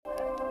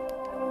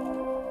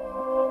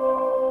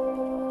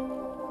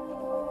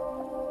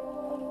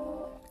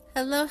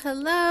Hello,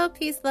 hello,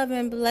 peace, love,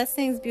 and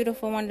blessings,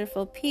 beautiful,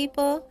 wonderful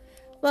people.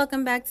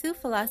 Welcome back to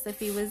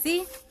Philosophy with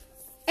Z,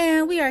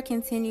 and we are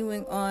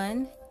continuing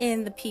on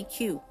in the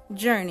PQ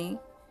journey,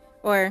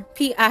 or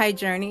PI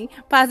journey,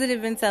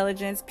 positive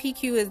intelligence.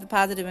 PQ is the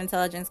positive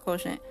intelligence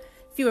quotient.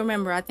 If you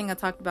remember, I think I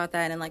talked about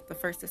that in like the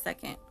first or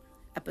second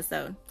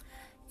episode.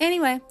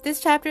 Anyway, this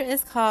chapter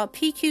is called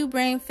PQ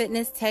Brain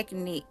Fitness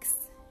Techniques,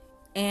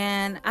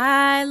 and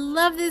I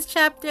love this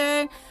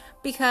chapter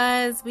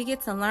because we get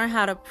to learn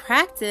how to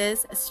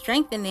practice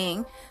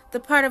strengthening the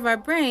part of our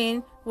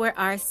brain where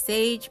our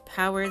sage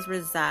powers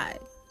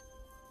reside.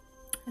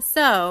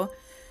 So,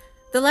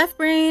 the left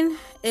brain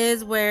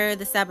is where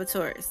the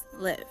saboteurs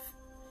live.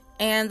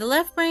 And the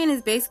left brain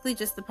is basically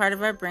just the part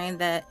of our brain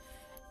that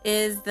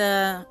is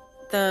the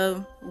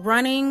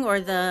running or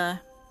the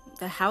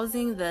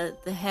housing, the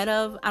head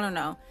of, I don't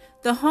know,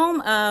 the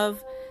home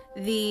of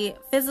the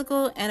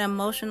physical and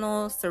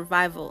emotional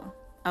survival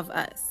of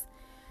us.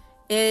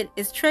 It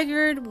is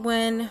triggered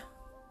when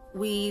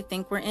we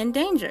think we're in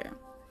danger.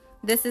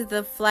 This is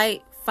the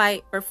flight,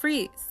 fight, or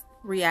freeze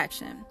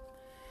reaction.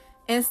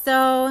 And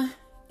so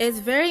it's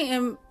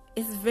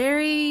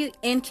very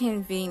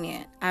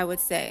inconvenient, I would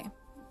say,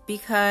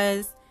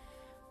 because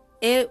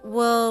it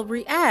will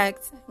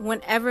react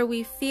whenever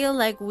we feel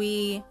like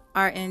we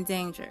are in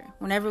danger,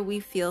 whenever we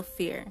feel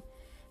fear.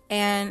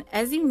 And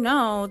as you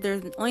know,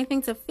 the only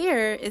thing to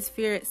fear is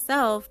fear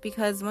itself,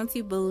 because once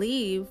you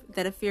believe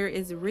that a fear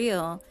is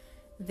real,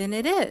 then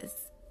it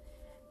is.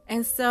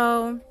 And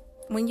so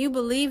when you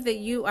believe that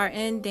you are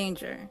in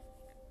danger,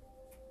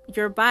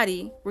 your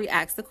body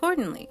reacts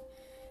accordingly.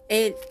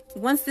 It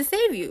wants to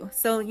save you.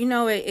 So,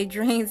 it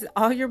drains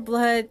all your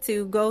blood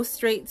to go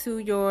straight to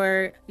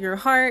your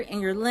heart and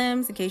your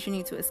limbs in case you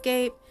need to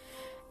escape.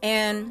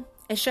 And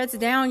it shuts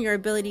down your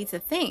ability to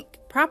think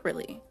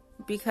properly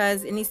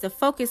because it needs to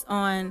focus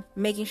on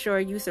making sure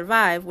you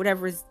survive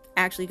whatever is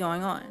actually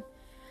going on.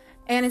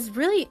 And it's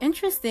really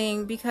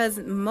interesting because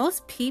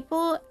most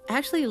people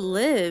actually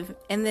live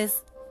in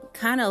this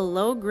kind of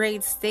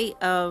low-grade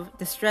state of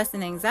distress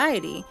and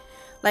anxiety,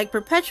 like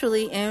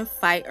perpetually in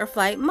fight or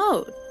flight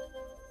mode.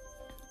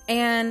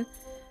 And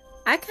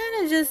I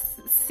kind of just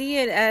see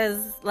it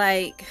as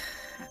like,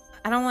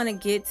 I don't want to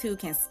get too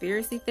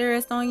conspiracy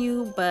theorist on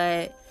you,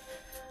 but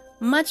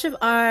much of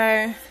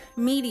our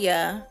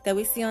media that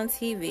we see on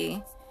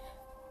TV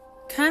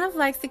kind of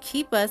likes to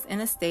keep us in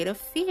a state of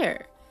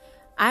fear.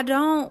 I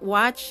don't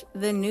watch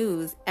the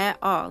news at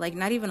all, like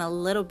not even a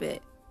little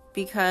bit,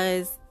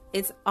 because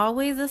it's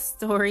always a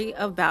story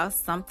about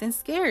something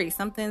scary.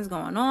 Something's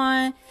going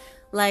on,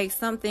 like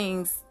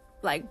something's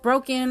like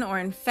broken or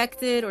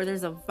infected, or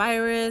there's a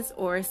virus,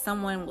 or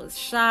someone was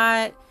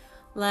shot.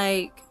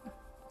 Like,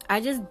 I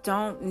just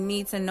don't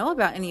need to know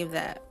about any of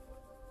that.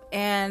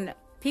 And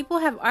people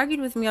have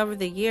argued with me over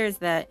the years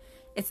that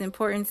it's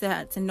important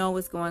to know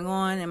what's going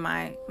on in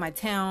my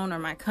town or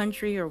my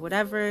country or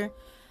whatever.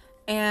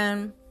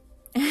 And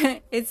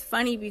it's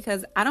funny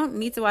because I don't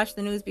need to watch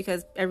the news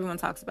because everyone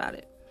talks about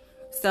it.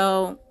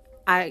 So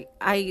I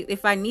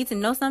if I need to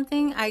know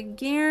something, I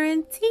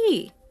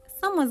guarantee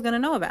someone's going to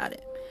know about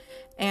it.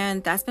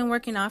 And that's been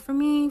working out for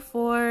me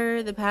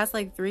for the past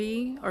like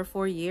 3 or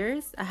 4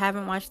 years. I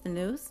haven't watched the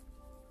news.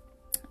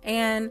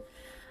 And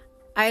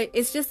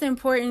it's just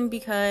important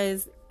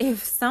because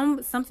if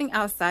something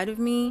outside of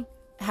me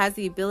has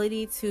the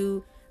ability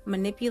to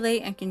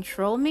manipulate and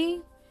control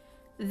me,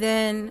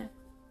 then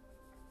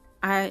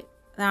I'm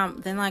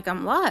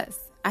lost.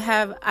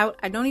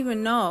 I don't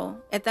even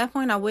know. At that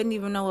point, I wouldn't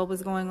even know what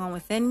was going on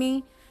within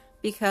me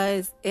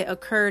because it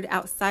occurred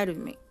outside of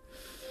me.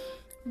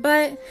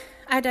 But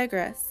I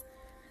digress.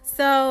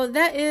 So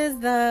that is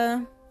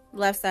the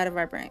left side of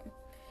our brain.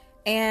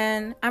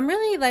 And I'm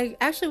really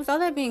actually with all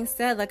that being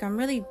said, I'm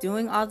really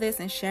doing all this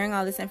and sharing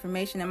all this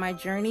information in my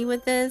journey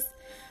with this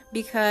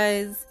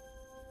because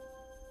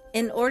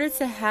in order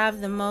to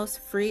have the most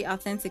free,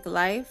 authentic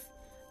life,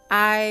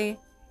 I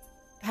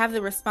have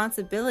the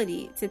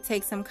responsibility to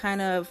take some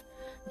kind of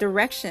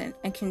direction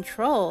and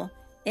control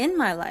in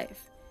my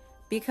life.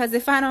 Because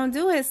if I don't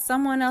do it,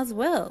 someone else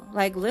will,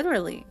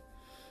 literally.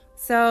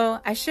 So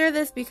I share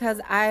this because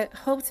I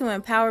hope to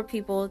empower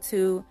people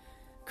to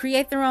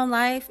create their own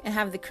life and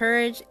have the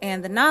courage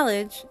and the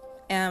knowledge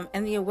and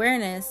the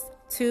awareness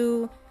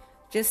to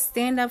just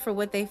stand up for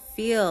what they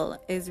feel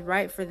is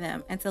right for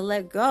them and to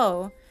let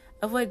go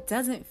of what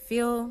doesn't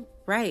feel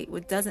right,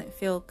 what doesn't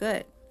feel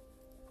good.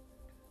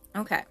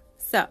 Okay,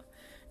 so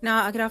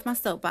now I'll get off my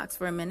soapbox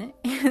for a minute.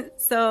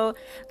 So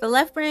the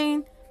left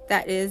brain,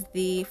 that is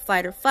the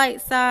flight or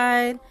flight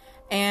side,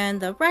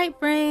 and the right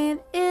brain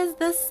is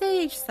the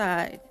sage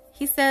side.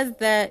 He says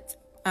that,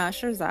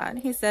 Shirzad,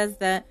 he says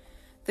that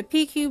the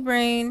PQ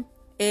brain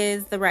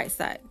is the right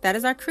side. That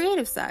is our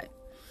creative side.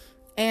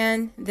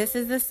 And this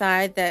is the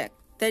side that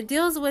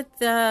deals with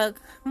the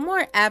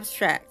more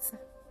abstract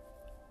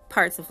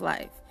parts of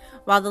life,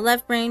 while the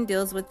left brain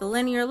deals with the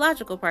linear,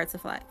 logical parts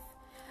of life.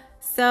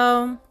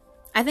 So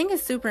I think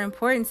it's super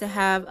important to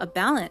have a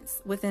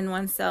balance within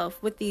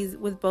oneself with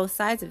both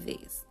sides of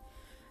these.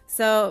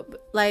 So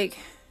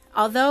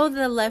although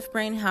the left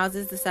brain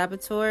houses the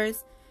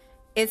saboteurs,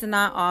 it's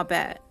not all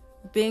bad.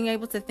 Being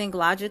able to think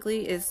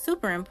logically is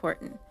super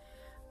important.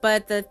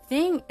 But the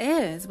thing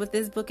is, what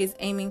this book is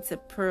aiming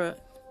to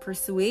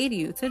persuade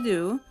you to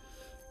do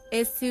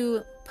is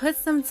to put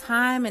some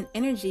time and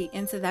energy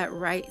into that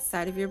right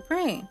side of your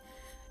brain.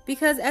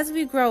 Because as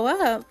we grow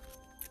up,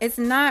 it's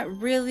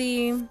not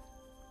really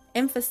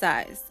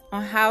emphasized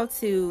on how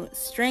to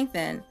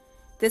strengthen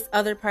this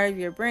other part of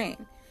your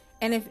brain.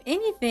 And if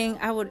anything,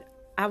 I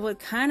would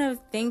kind of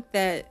think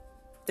that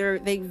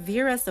they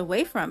veer us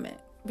away from it.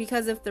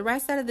 Because if the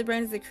right side of the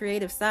brain is the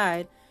creative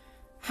side,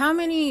 how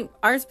many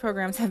arts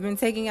programs have been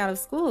taken out of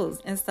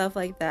schools and stuff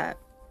like that?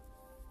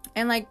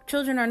 And like,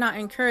 children are not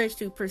encouraged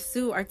to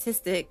pursue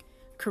artistic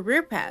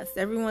career paths.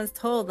 Everyone's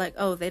told like,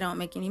 oh, they don't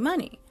make any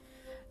money.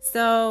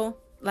 So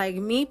like,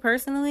 me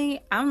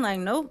personally, I'm like,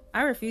 nope,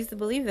 I refuse to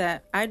believe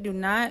that. I do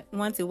not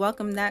want to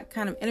welcome that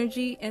kind of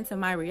energy into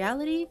my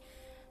reality.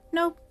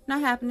 Nope,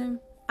 not happening.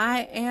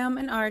 I am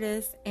an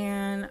artist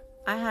and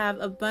I have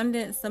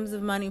abundant sums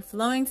of money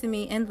flowing to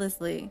me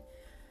endlessly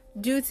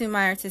due to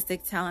my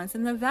artistic talents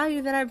and the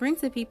value that I bring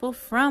to people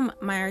from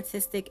my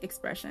artistic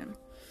expression.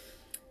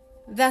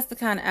 That's the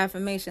kind of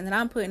affirmation that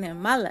I'm putting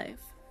in my life.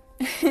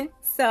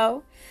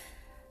 So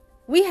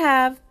we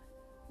have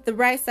the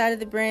right side of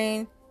the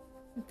brain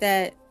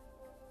that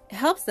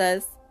helps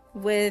us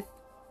with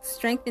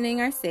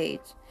strengthening our sage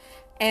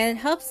and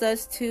helps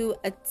us to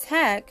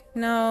attack,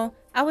 no,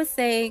 I would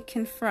say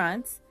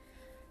confront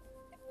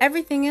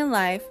everything in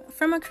life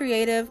from a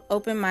creative,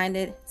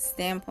 open-minded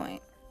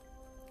standpoint.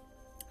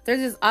 There's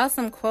this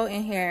awesome quote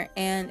in here,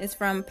 and it's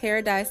from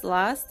Paradise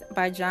Lost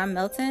by John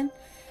Milton.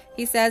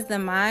 He says, "The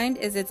mind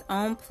is its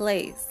own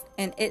place,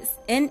 and it's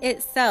in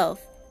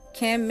itself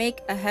can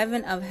make a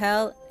heaven of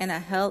hell and a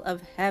hell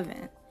of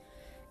heaven."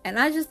 And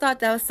I just thought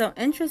that was so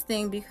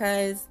interesting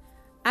because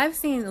I've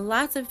seen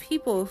lots of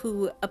people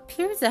who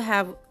appear to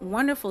have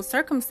wonderful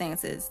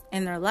circumstances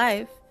in their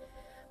life,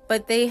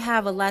 but they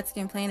have a lot to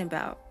complain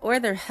about, or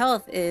their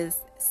health is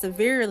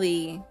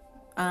severely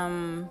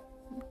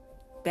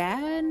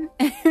bad.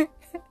 I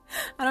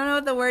don't know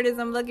what the word is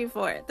I'm looking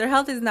for. Their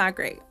health is not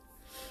great.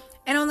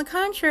 And on the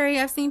contrary,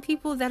 I've seen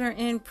people that are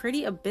in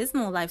pretty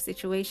abysmal life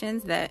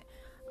situations that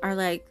are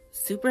like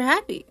super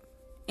happy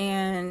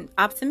and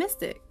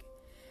optimistic.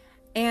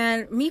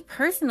 And me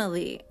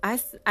personally,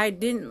 I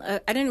didn't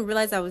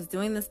realize I was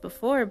doing this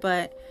before,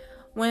 but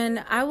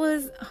when I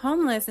was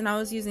homeless and I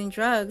was using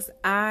drugs,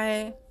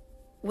 I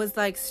was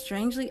like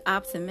strangely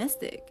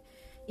optimistic,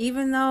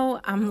 even though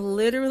I'm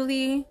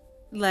literally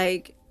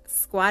like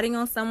squatting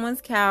on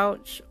someone's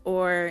couch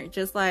or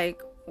just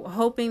like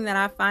hoping that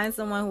I find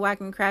someone who I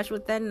can crash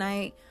with that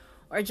night,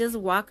 or just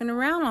walking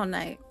around all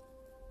night.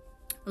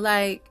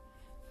 Like,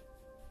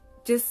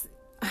 just,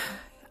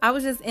 I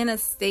was just in a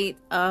state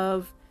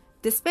of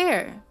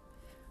despair.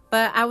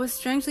 But I was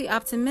strangely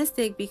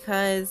optimistic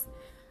because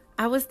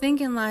I was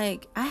thinking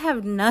like, I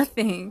have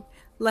nothing.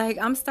 Like,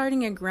 I'm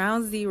starting at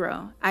ground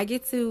zero. I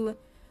get to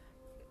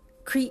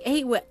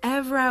create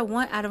whatever I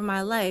want out of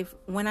my life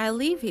when I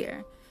leave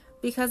here,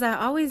 because I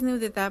always knew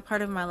that that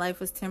part of my life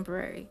was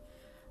temporary.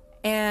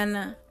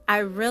 And I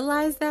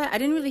realized that I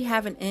didn't really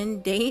have an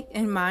end date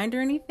in mind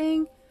or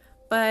anything.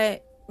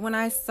 But when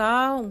I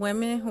saw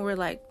women who were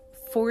like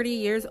 40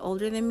 years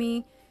older than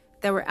me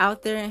that were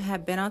out there and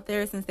had been out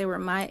there since they were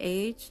my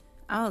age,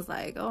 I was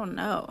like, oh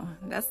no,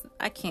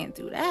 I can't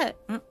do that.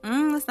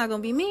 That's not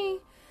gonna be me.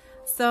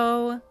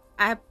 So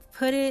I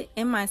put it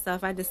in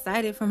myself. I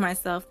decided for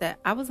myself that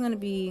I was gonna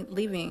be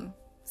leaving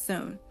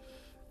soon.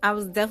 I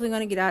was definitely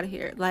gonna get out of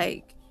here.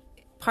 Like,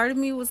 part of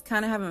me was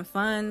kind of having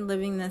fun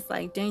living this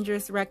like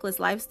dangerous, reckless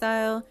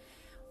lifestyle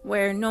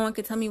where no one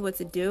could tell me what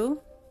to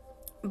do.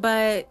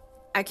 But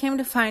I came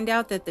to find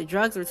out that the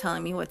drugs were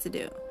telling me what to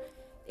do.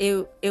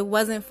 It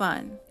wasn't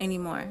fun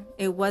anymore.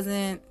 It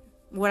wasn't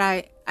what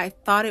I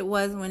thought it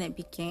was when it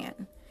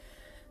began.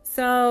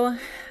 So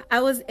I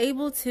was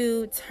able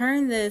to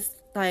turn this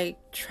like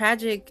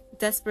tragic,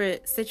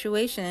 desperate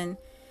situation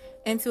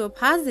into a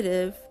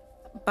positive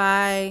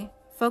by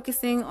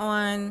focusing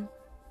on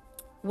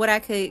what I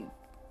could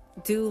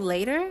do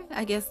later.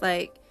 I guess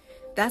like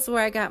that's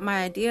where I got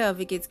my idea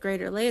of it gets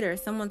greater later.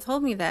 Someone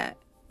told me that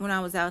when I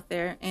was out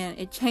there, and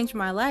it changed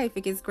my life.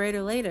 It gets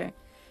greater later.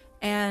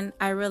 And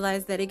I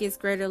realized that it gets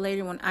greater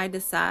later when I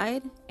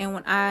decide and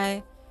when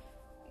I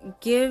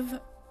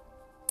give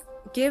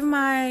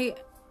my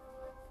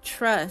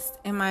trust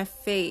and my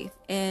faith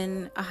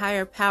in a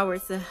higher power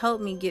to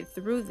help me get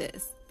through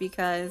this,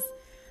 because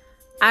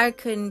I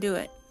couldn't do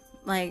it.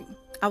 Like,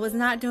 I was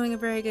not doing a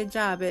very good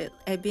job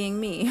at being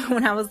me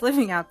when I was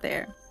living out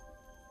there,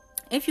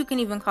 if you can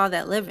even call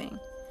that living.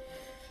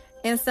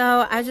 And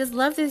so I just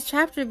love this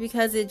chapter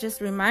because it just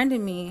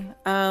reminded me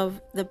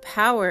of the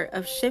power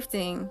of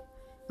shifting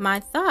my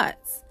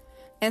thoughts.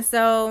 And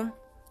so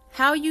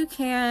how you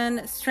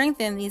can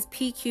strengthen these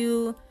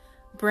PQ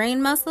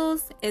brain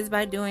muscles is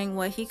by doing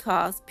what he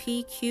calls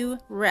PQ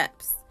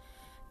reps.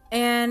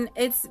 And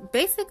it's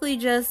basically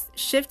just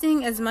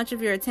shifting as much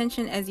of your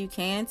attention as you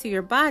can to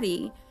your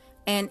body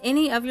and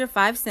any of your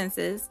 5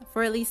 senses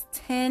for at least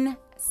 10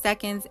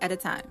 seconds at a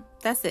time.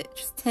 That's it,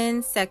 just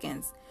 10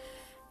 seconds.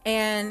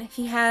 And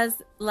he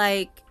has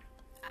like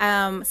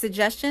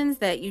suggestions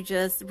that you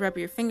just rub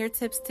your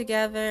fingertips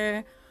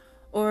together,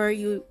 or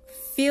you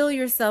feel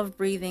yourself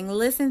breathing,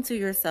 listen to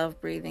yourself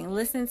breathing,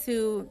 listen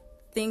to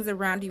things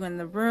around you in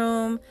the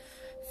room,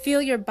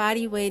 feel your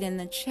body weight in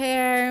the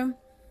chair.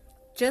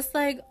 Just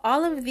like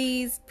all of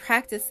these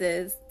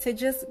practices to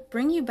just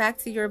bring you back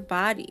to your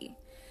body.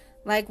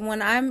 Like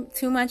when I'm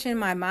too much in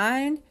my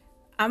mind,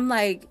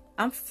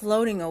 I'm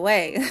floating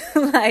away.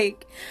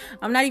 Like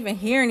I'm not even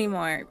here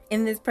anymore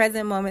in this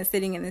present moment,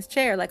 sitting in this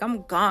chair. Like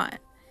I'm gone.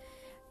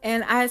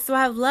 And I've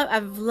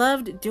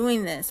loved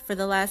doing this for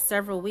the last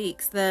several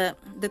weeks. The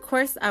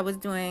course I was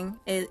doing,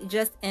 it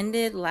just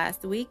ended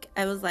last week.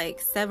 I was like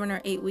 7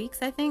 or 8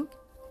 weeks, I think.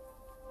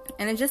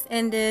 And it just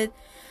ended.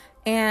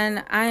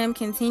 And I am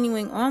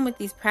continuing on with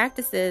these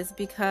practices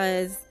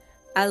because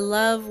I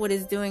love what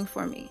it's doing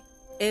for me.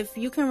 If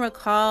you can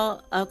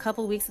recall, a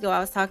couple weeks ago, I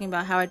was talking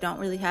about how I don't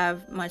really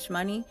have much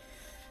money.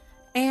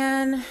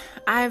 And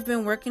I've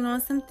been working on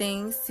some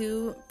things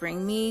to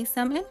bring me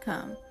some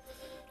income.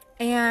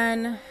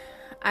 And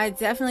I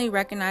definitely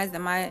recognize that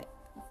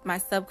my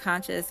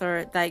subconscious,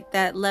 or like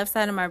that left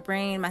side of my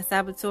brain, my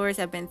saboteurs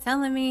have been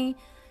telling me,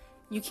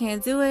 you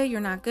can't do it,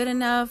 you're not good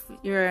enough,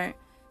 you're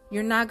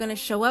not going to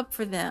show up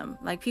for them.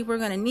 Like, people are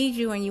going to need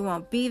you and you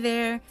won't be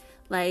there.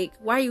 Like,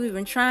 why are you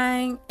even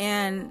trying?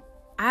 And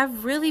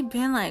I've really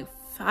been like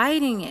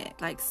fighting it,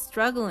 like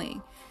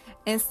struggling.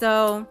 And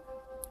so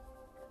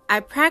I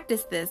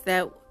practice this,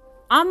 that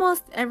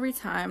almost every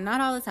time,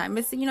 not all the time.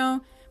 It's,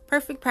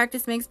 perfect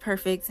practice makes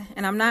perfect.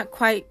 And I'm not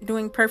quite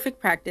doing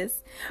perfect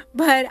practice,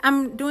 but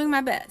I'm doing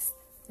my best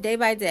day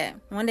by day,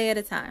 one day at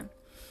a time.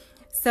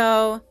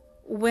 So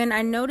when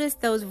I notice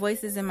those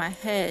voices in my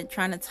head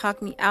trying to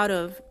talk me out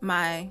of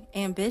my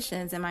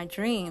ambitions and my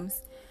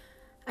dreams,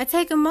 I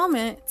take a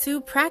moment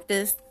to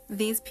practice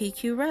these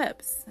PQ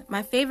reps.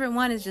 My favorite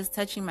one is just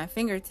touching my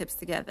fingertips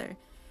together.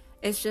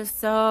 It's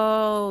just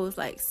so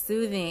like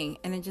soothing,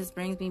 and it just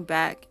brings me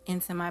back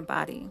into my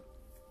body.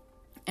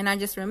 And I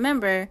just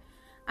remember,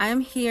 I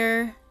am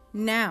here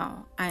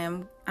now.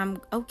 I'm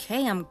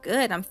okay. I'm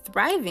good. I'm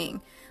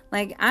thriving.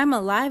 Like, I'm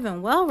alive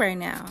and well right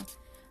now.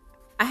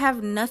 I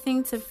have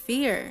nothing to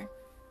fear.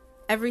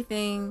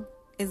 Everything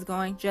is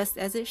going just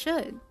as it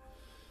should.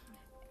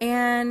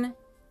 And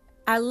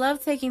I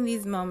love taking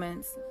these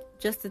moments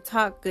just to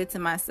talk good to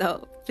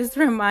myself. Just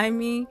remind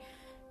me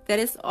that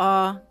it's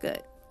all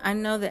good. I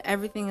know that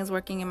everything is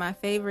working in my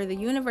favor. The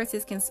universe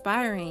is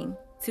conspiring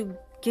to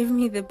give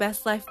me the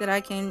best life that I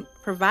can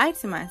provide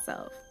to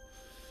myself.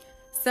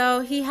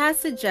 So he has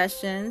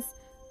suggestions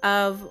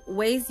of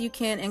ways you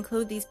can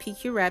include these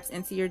PQ reps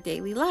into your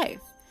daily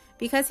life,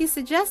 because he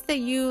suggests that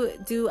you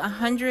do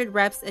 100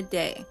 reps a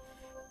day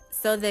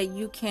so that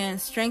you can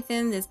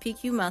strengthen this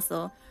PQ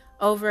muscle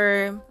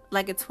over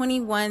like a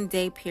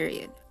 21-day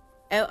period.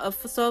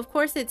 So of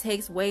course it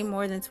takes way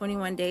more than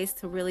 21 days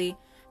to really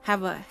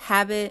have a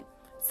habit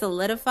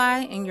solidify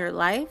in your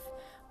life,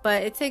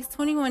 but it takes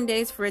 21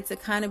 days for it to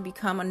kind of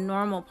become a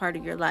normal part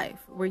of your life,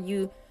 where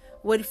you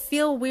would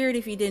feel weird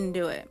if you didn't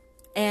do it.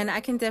 And I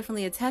can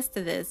definitely attest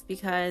to this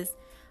because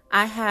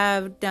I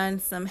have done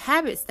some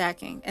habit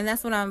stacking, and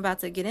that's what I'm about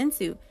to get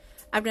into.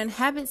 I've done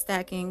habit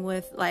stacking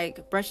with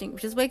like brushing,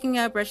 just waking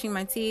up, brushing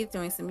my teeth,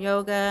 doing some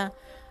yoga,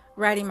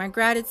 writing my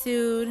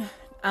gratitude,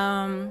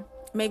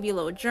 maybe a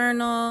little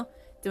journal,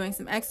 doing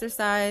some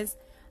exercise.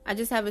 I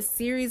just have a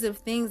series of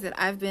things that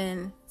I've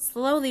been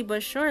slowly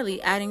but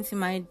surely adding to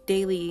my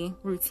daily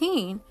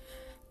routine.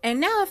 And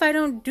now if I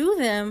don't do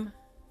them,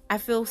 I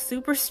feel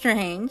super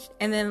strange.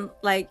 And then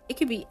like it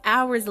could be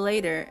hours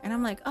later and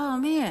I'm like, oh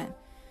man,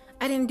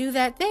 I didn't do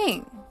that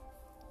thing.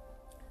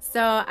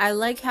 So I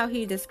like how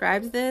he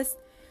describes this.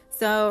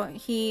 So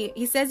he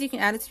says you can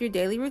add it to your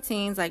daily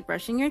routines, like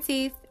brushing your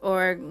teeth,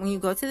 or when you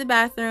go to the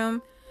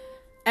bathroom.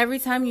 Every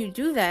time you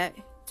do that,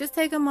 just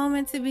take a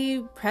moment to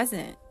be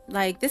present.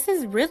 Like, this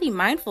is really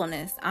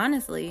mindfulness,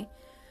 honestly.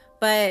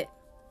 But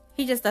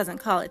he just doesn't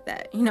call it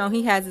that.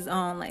 He has his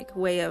own like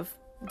way of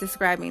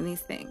describing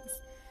these things.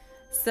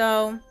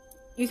 So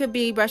you could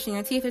be brushing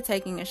your teeth or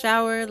taking a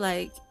shower.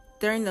 Like,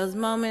 during those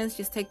moments,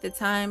 just take the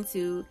time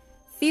to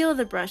feel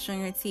the brush on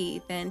your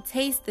teeth and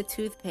taste the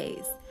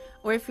toothpaste.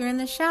 Or if you're in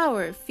the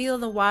shower, feel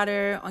the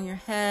water on your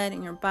head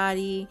and your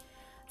body.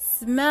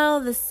 Smell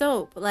the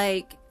soap.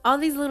 Like, all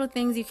these little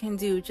things you can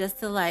do just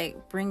to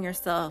like bring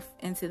yourself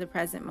into the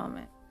present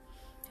moment.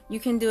 You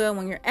can do it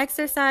when you're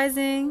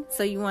exercising,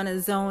 so you want to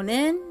zone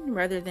in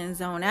rather than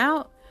zone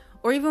out,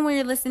 or even when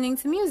you're listening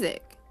to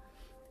music.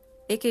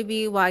 It could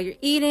be while you're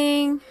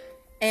eating.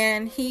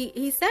 And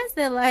he says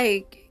that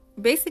like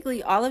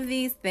basically all of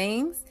these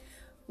things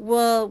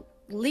will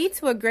lead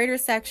to a greater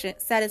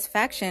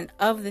satisfaction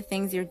of the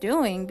things you're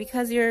doing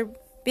because you're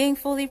being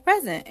fully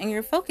present and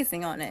you're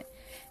focusing on it.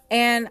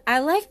 And I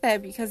like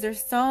that because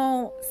there's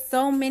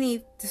so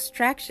many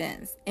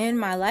distractions in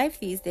my life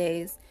these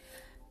days.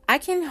 I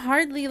can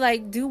hardly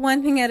like do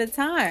one thing at a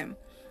time.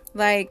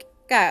 Like,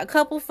 got a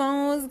couple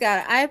phones,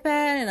 got an iPad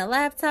and a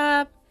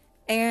laptop,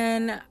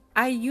 and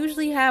I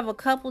usually have a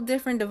couple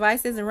different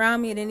devices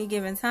around me at any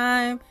given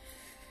time.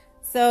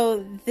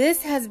 So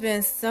this has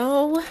been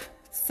so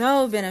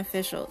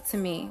beneficial to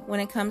me when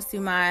it comes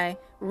to my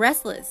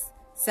restless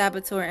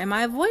saboteur and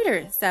my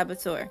avoider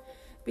saboteur.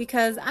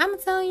 Because I'm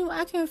telling you,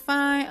 I can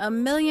find a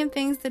million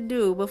things to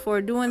do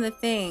before doing the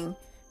thing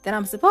that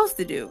I'm supposed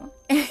to do.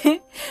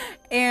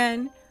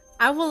 And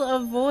I will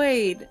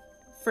avoid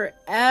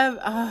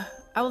forever.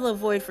 I will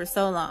avoid for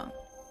so long.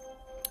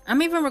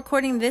 I'm even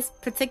recording this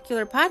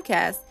particular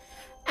podcast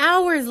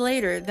hours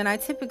later than I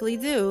typically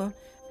do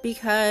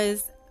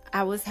because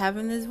I was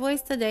having this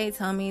voice today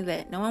tell me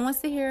that no one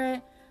wants to hear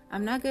it.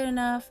 I'm not good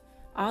enough.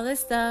 All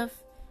this stuff.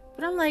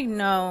 But I'm like,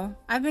 no,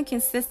 I've been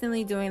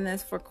consistently doing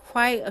this for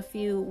quite a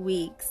few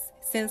weeks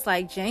since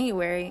like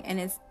January, and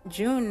it's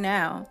June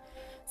now.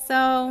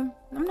 So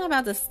I'm not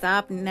about to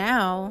stop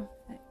now.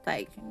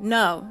 Like,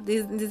 no,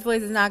 this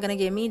voice is not going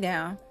to get me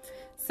down.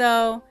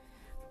 So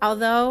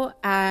although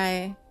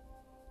I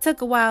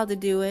took a while to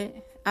do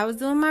it, I was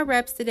doing my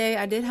reps today.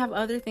 I did have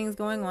other things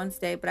going on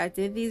today, but I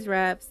did these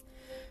reps,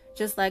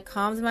 just like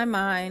calms my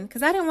mind,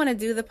 because I didn't want to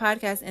do the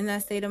podcast in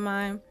that state of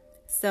mind.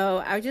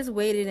 So I just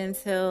waited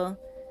until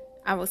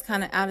I was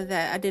kind of out of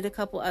that. I did a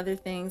couple other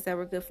things that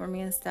were good for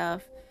me and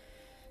stuff,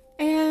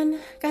 and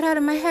got out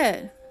of my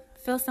head.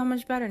 Feel so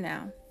much better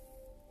now.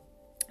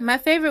 My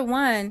favorite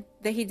one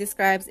that he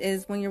describes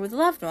is when you're with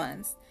loved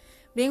ones.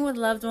 Being with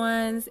loved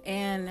ones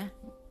and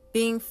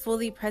being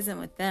fully present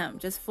with them.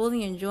 Just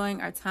fully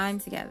enjoying our time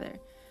together.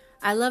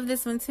 I love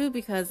this one too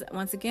because,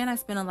 once again, I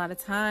spend a lot of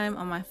time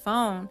on my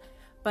phone.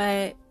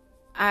 But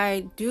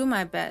I do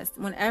my best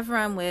whenever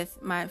I'm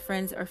with my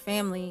friends or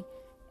family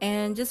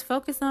and just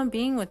focus on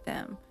being with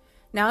them.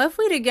 Now, if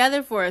we're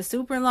together for a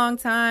super long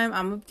time,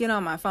 I'm going to get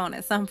on my phone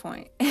at some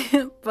point.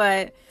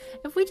 But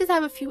if we just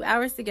have a few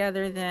hours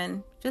together,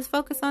 then just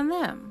focus on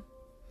them.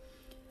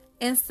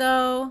 And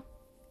so,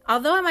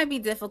 although it might be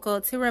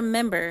difficult to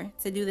remember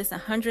to do this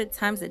 100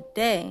 times a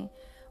day,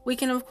 we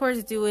can, of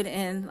course, do it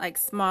in like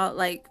small,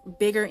 like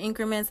bigger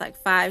increments, like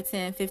 5,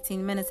 10,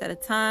 15 minutes at a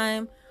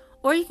time.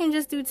 Or you can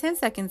just do 10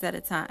 seconds at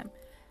a time.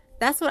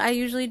 That's what I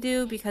usually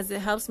do because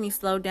it helps me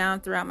slow down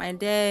throughout my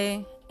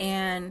day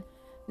and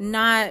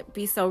not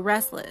be so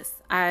restless.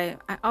 I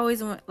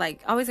always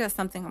got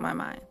something on my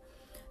mind.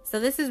 So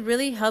this is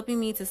really helping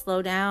me to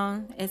slow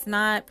down. It's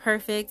not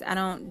perfect. I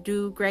don't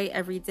do great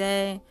every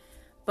day,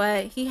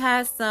 but he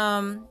has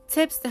some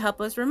tips to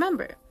help us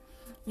remember.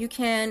 You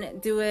can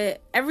do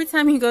it every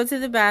time you go to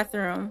the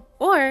bathroom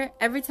or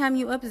every time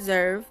you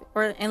observe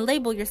and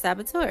label your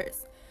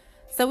saboteurs.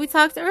 So we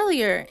talked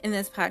earlier in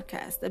this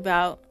podcast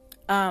about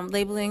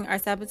labeling our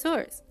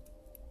saboteurs.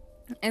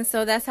 And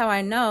so that's how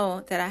I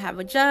know that I have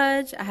a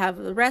judge, I have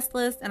the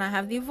restless, and I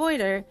have the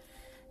avoider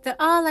that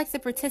all like to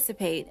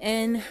participate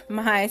in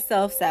my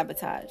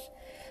self-sabotage.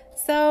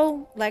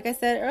 So, like I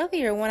said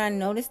earlier, when I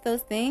notice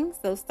those things,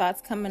 those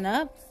thoughts coming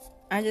up,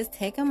 I just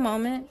take a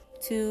moment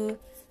to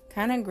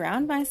kind of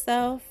ground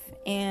myself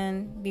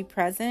and be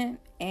present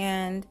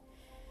and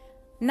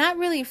not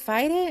really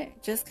fight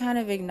it, just kind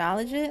of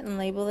acknowledge it and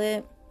label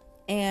it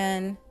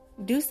and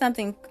do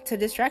something to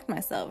distract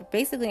myself.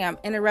 Basically, I'm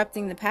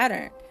interrupting the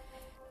pattern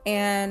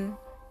and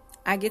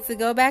I get to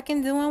go back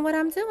and doing what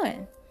I'm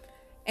doing.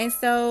 And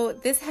so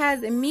this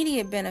has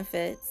immediate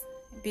benefits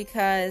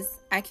because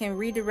I can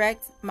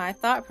redirect my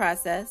thought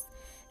process.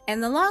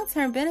 And the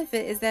long-term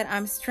benefit is that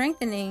I'm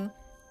strengthening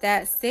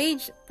that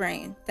sage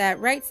brain, that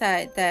right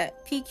side,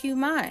 that PQ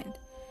mind.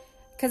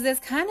 Because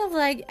it's kind of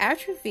like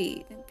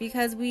atrophied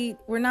because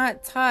we're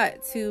not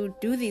taught to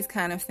do these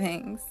kind of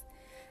things.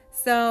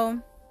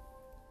 So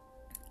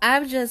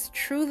I've just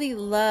truly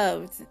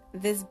loved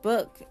this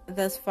book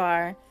thus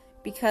far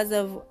because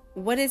of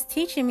what it's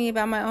teaching me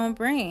about my own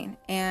brain.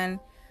 And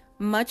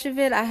much of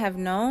it I have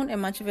known and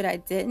much of it I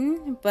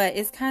didn't, but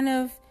it's kind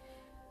of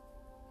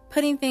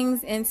putting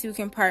things into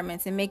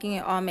compartments and making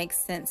it all make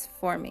sense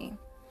for me.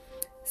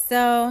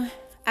 So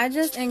I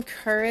just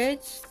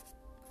encourage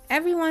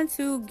everyone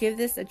to give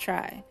this a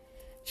try.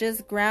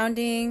 Just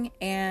grounding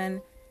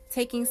and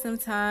taking some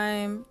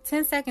time,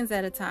 10 seconds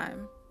at a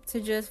time, to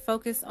just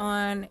focus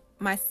on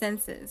my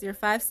senses, your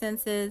 5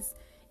 senses,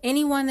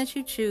 any one that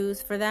you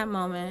choose for that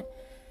moment.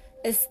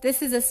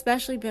 This is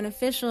especially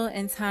beneficial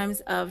in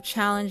times of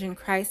challenge and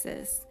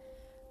crisis.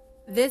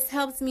 This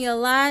helps me a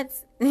lot.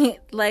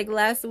 Like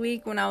last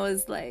week when I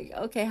was like,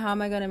 okay, how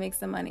am I going to make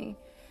some money?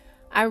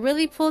 I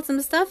really pulled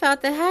some stuff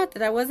out the hat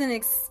that I wasn't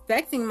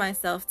expecting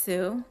myself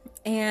to.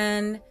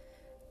 And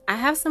I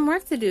have some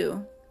work to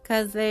do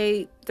because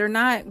they're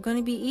not going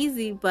to be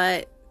easy,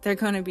 but they're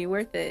going to be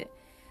worth it.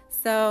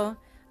 So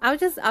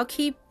I'll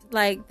keep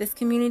like this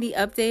community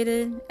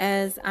updated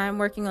as I'm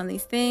working on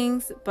these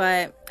things,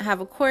 but I have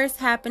a course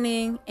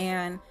happening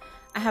and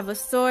I have a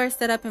store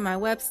set up in my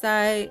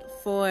website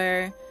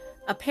for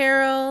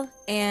apparel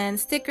and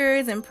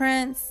stickers and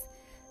prints.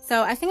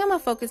 So I think I'm gonna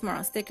focus more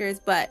on stickers,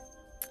 but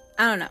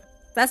I don't know.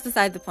 That's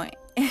beside the point.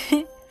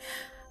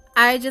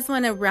 I just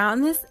want to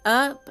round this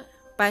up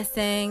by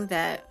saying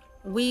that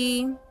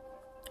we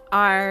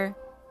are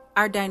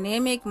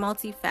dynamic,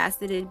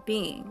 multifaceted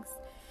beings,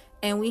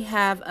 and we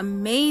have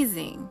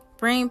amazing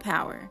brain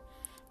power,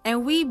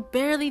 and we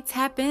barely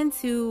tap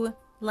into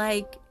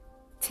like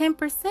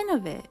 10%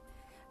 of it.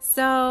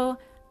 So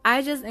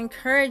I just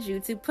encourage you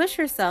to push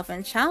yourself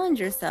and challenge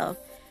yourself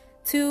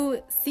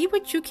to see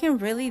what you can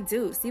really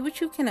do, see what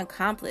you can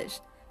accomplish.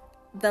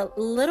 The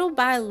little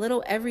by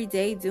little every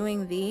day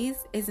doing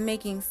these is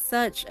making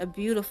such a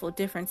beautiful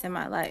difference in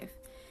my life.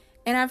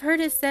 And I've heard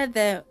it said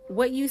that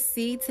what you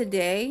see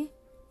today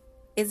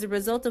is a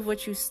result of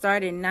what you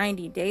started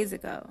 90 days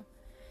ago.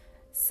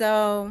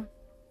 So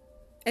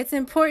it's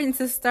important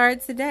to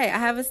start today. I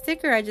have a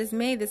sticker I just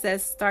made that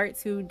says start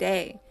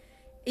today.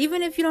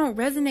 Even if you don't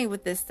resonate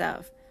with this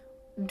stuff,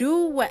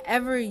 do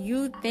whatever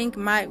you think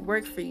might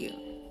work for you.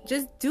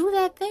 Just do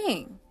that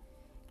thing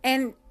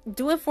and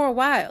do it for a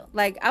while.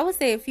 Like I would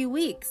say a few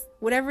weeks,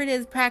 whatever it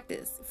is,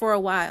 practice for a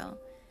while.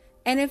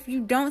 And if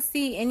you don't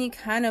see any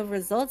kind of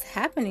results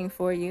happening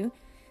for you,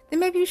 then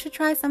maybe you should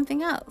try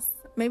something else.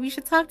 Maybe you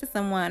should talk to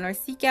someone or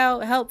seek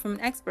out help from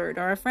an expert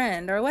or a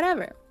friend or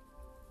whatever.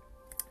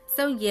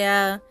 So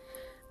yeah,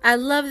 I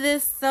love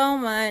this so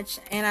much,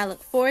 and I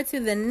look forward to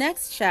the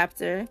next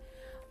chapter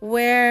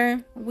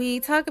where we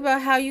talk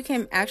about how you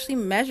can actually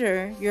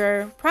measure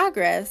your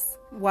progress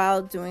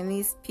while doing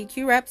these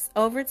PQ reps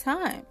over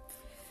time.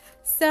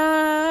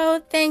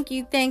 So thank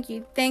you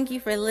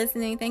for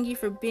listening. Thank you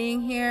for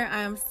being here.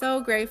 I am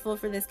so grateful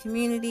for this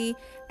community.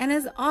 And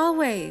as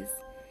always,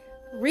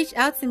 reach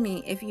out to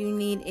me if you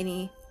need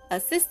any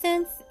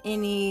assistance,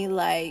 any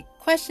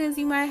questions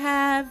you might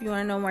have. You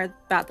want to know more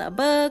about the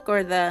book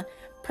or the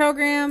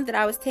program that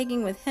I was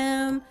taking with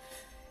him.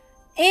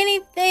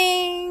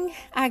 Anything,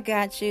 I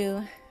got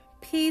you.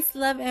 Peace,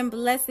 love, and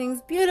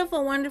blessings,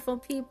 beautiful, wonderful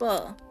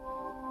people.